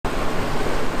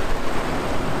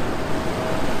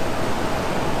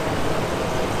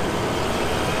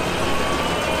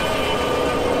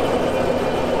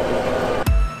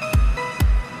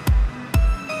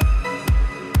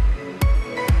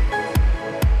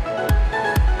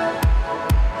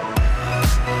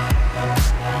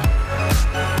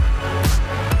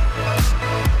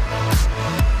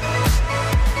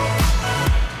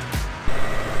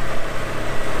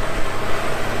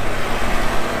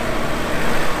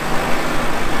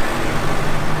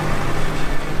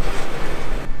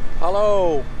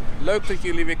Hallo, leuk dat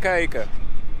jullie weer kijken.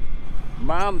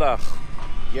 Maandag.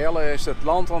 Jelle is het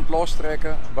land aan het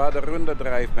lostrekken waar de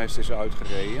runderdrijfmest is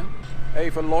uitgereden.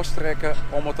 Even lostrekken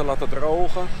om het te laten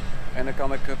drogen en dan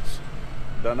kan ik het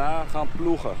daarna gaan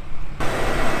ploegen.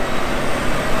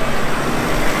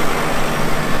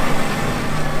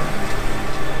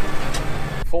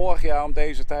 Vorig jaar om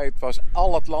deze tijd was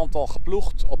al het land al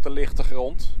geploegd op de lichte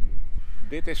grond.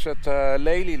 Dit is het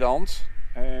lelieland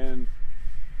en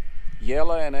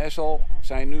Jelle en Essel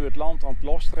zijn nu het land aan het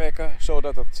lostrekken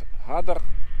zodat het harder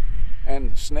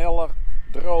en sneller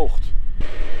droogt.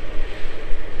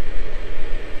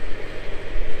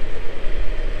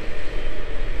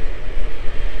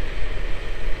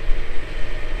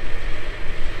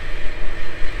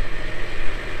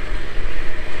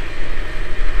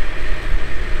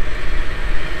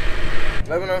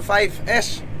 We hebben een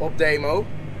 5S op demo,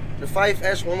 de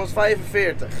 5S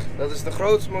 145. Dat is de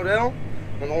grootste model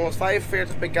met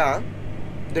 145 pk.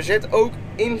 Er zit ook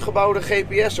ingebouwde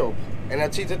GPS op en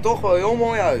het ziet er toch wel heel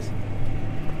mooi uit.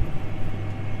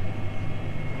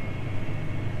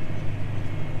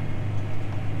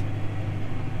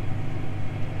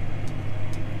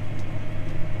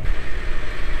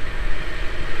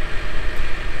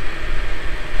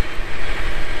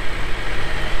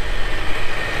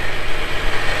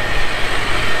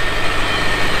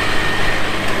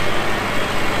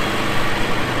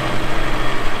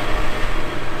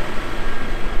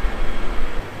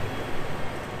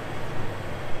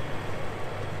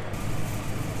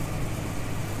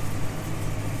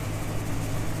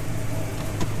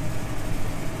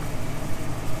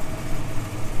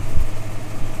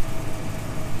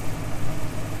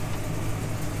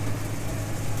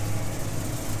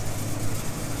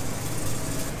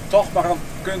 Toch maar een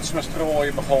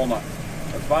kunstmestrooien begonnen.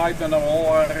 Het waait nu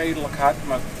wel redelijk hard,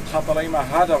 maar het gaat alleen maar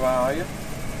harder waaien.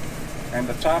 En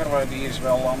de tarwe die is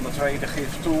wel aan de tweede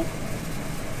gif toe.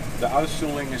 De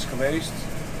uitstoeling is geweest.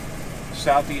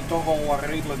 Staat hier toch al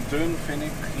redelijk dun, vind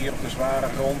ik, hier op de zware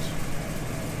grond.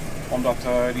 Omdat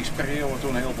die spreeuwen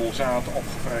toen heel veel zaad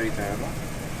opgevreten hebben.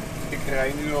 Ik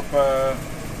rijd nu op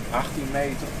 18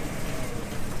 meter.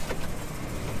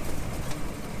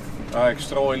 Ik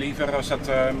strooi liever als het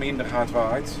minder hard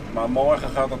waait, maar morgen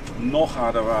gaat het nog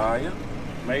harder waaien.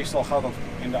 Meestal gaat het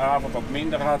in de avond wat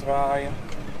minder hard waaien.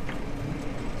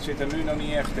 Het zit er nu nog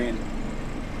niet echt in.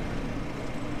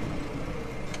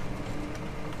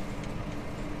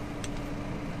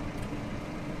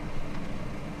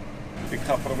 Ik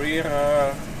ga proberen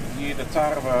hier de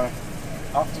tarwe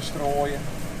af te strooien.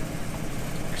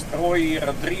 Ik strooi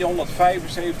hier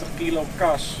 375 kilo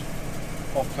kas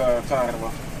op tarwe.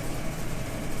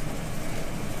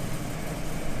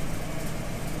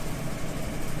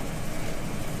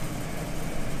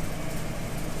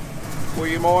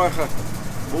 Goedemorgen,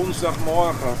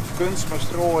 woensdagmorgen,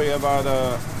 kunstmestrooien waar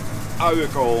de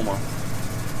uien komen.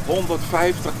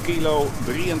 150 kilo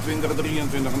 23,0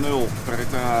 per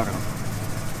hectare.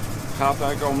 Gaat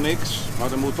eigenlijk om niks,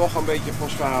 maar er moet toch een beetje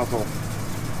fosfaat op.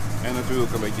 En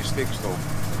natuurlijk een beetje stikstof.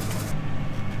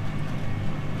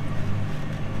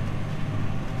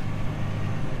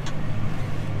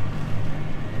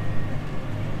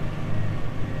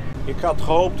 Ik had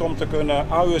gehoopt om te kunnen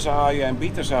uien zaaien en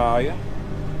bieten zaaien,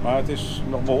 maar het is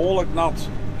nog behoorlijk nat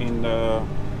in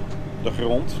de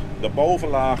grond. De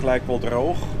bovenlaag lijkt wel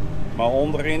droog, maar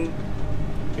onderin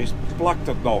plakt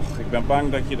het nog. Ik ben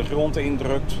bang dat je de grond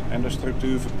indrukt en de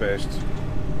structuur verpest.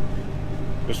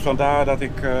 Dus vandaar dat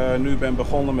ik nu ben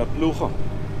begonnen met ploegen.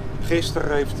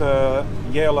 Gisteren heeft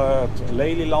Jelle het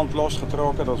lelieland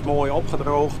losgetrokken, dat is mooi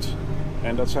opgedroogd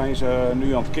en dat zijn ze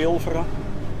nu aan het kilveren.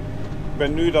 Ik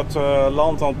ben nu dat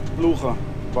land aan het ploegen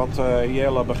wat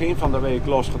Jelle begin van de week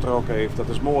losgetrokken heeft. Dat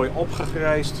is mooi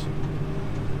opgegrijsd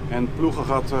en ploegen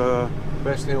gaat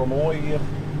best heel mooi hier.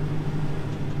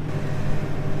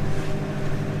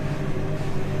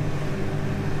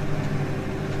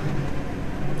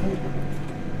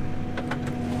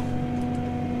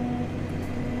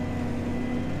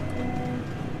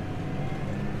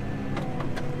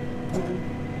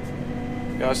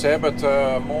 Ja, ze hebben het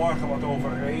morgen wat over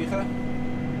regen.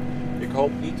 Ik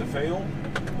hoop niet te veel.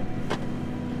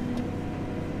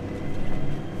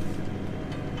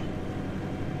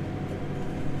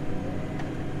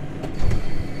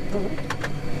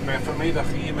 Ik ben vanmiddag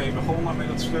hiermee begonnen met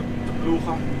het stuk te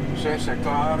ploegen, 6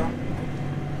 hectare.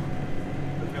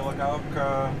 Dat wil ik ook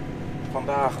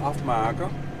vandaag afmaken.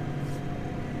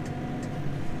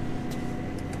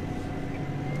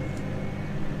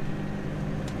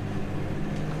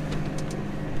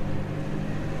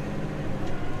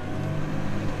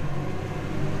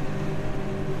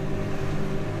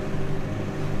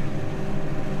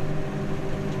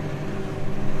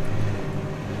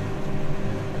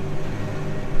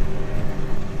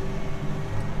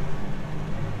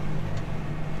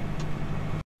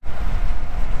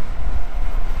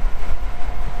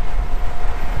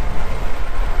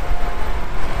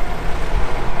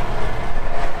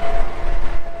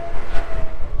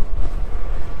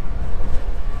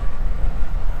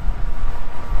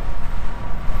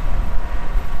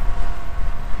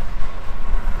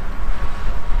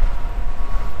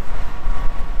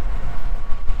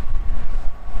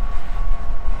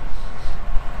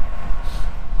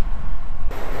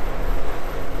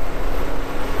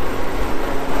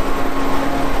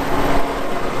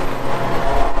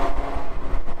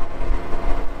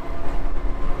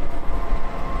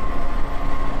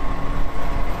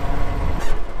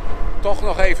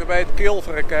 even bij het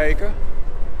kilveren kijken.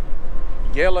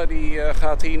 Jelle die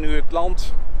gaat hier nu het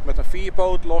land met een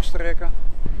 4-poot lostrekken.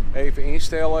 Even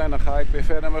instellen en dan ga ik weer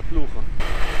verder met ploegen.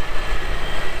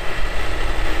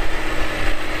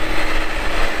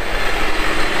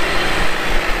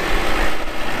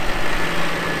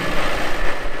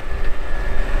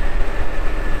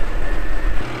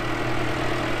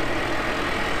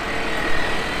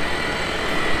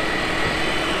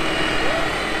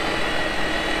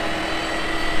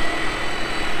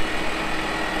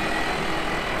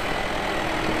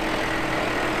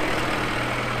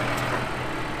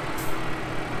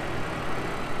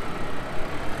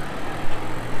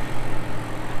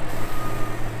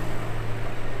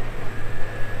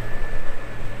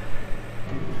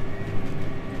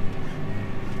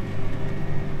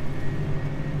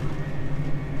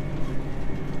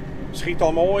 Schiet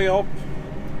al mooi op.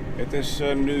 Het is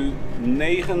nu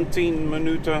 19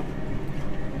 minuten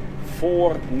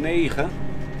voor 9.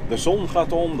 De zon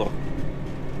gaat onder.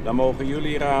 Dan mogen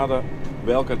jullie raden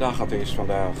welke dag het is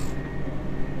vandaag.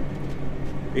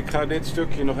 Ik ga dit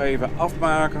stukje nog even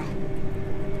afmaken.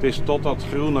 Het is tot dat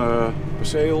groene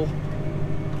perceel.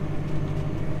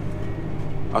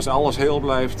 Als alles heel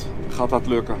blijft, gaat dat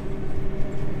lukken.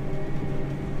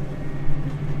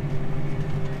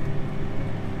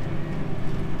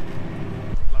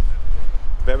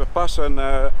 We hebben pas een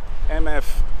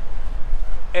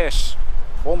MFS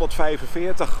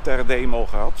 145 ter demo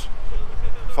gehad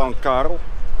van Karl.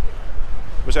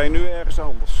 We zijn nu ergens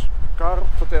anders. Karl,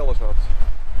 vertel eens wat.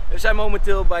 We zijn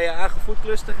momenteel bij Agxeed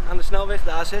cluster aan de snelweg,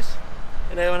 de A6.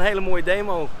 En daar hebben we een hele mooie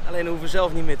demo. Alleen hoeven we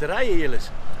zelf niet meer te rijden,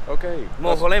 Jilles. Oké. We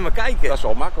mogen alleen maar kijken. Dat is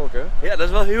wel makkelijk, hè? Ja, dat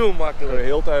is wel heel makkelijk. De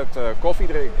hele tijd koffie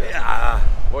drinken. Ja.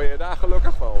 Word je daar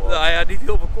gelukkig van? Hoor. Nou ja, niet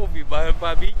heel veel koffie, maar een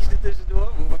paar biertjes ertussendoor.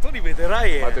 We hoeven toch niet meer te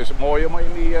rijden. Maar het is mooi om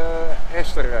in die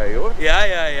S te rijden, hoor.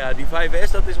 Ja, die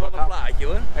 5S, dat is wel een plaatje,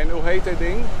 hoor. En hoe heet dit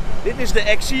ding? Dit is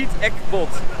de Agxeed Agbot.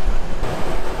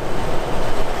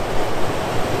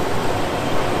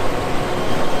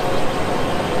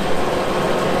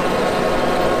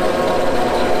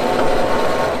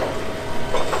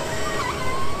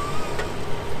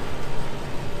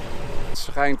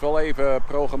 Het schijnt wel even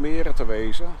programmeren te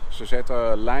wezen. Ze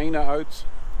zetten lijnen uit,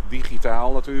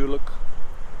 digitaal natuurlijk.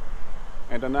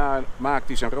 En daarna maakt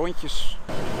hij zijn rondjes.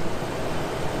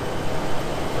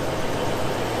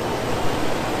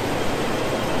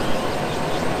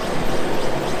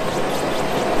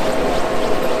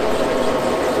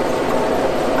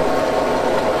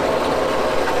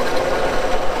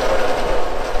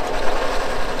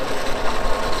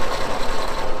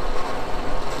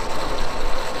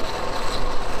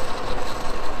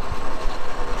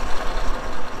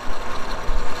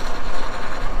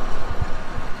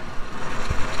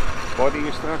 Worden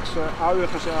hier straks uien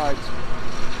gezaaid.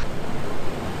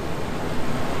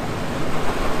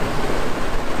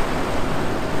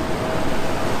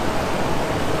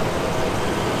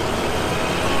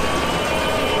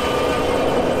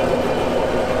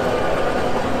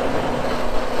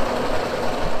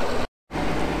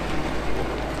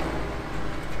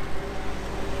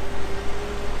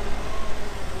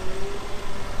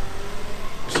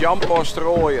 Champost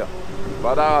rooien,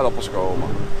 waar de aardappels komen.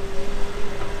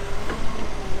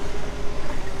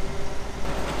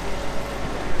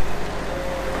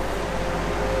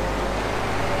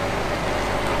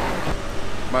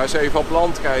 Maar eens even op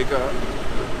land kijken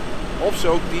of ze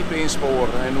ook diep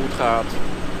insporen en hoe het gaat.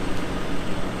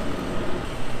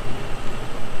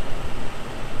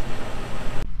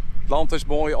 Het land is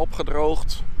mooi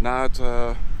opgedroogd na het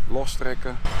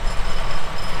lostrekken.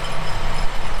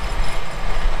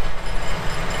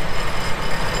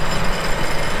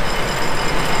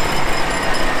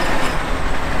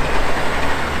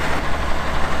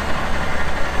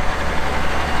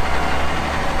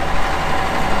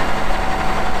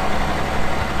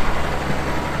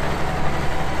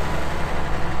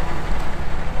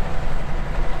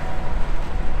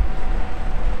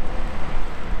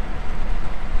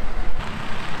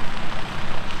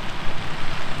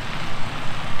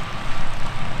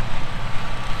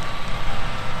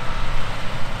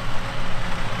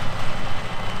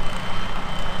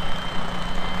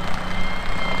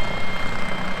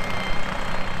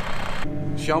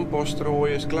 Champost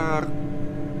rooien is klaar.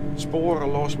 Sporen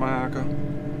losmaken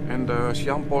en de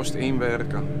champost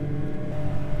inwerken.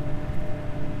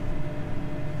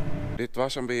 Dit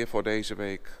was hem weer voor deze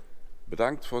week.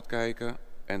 Bedankt voor het kijken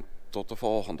en tot de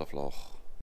volgende vlog.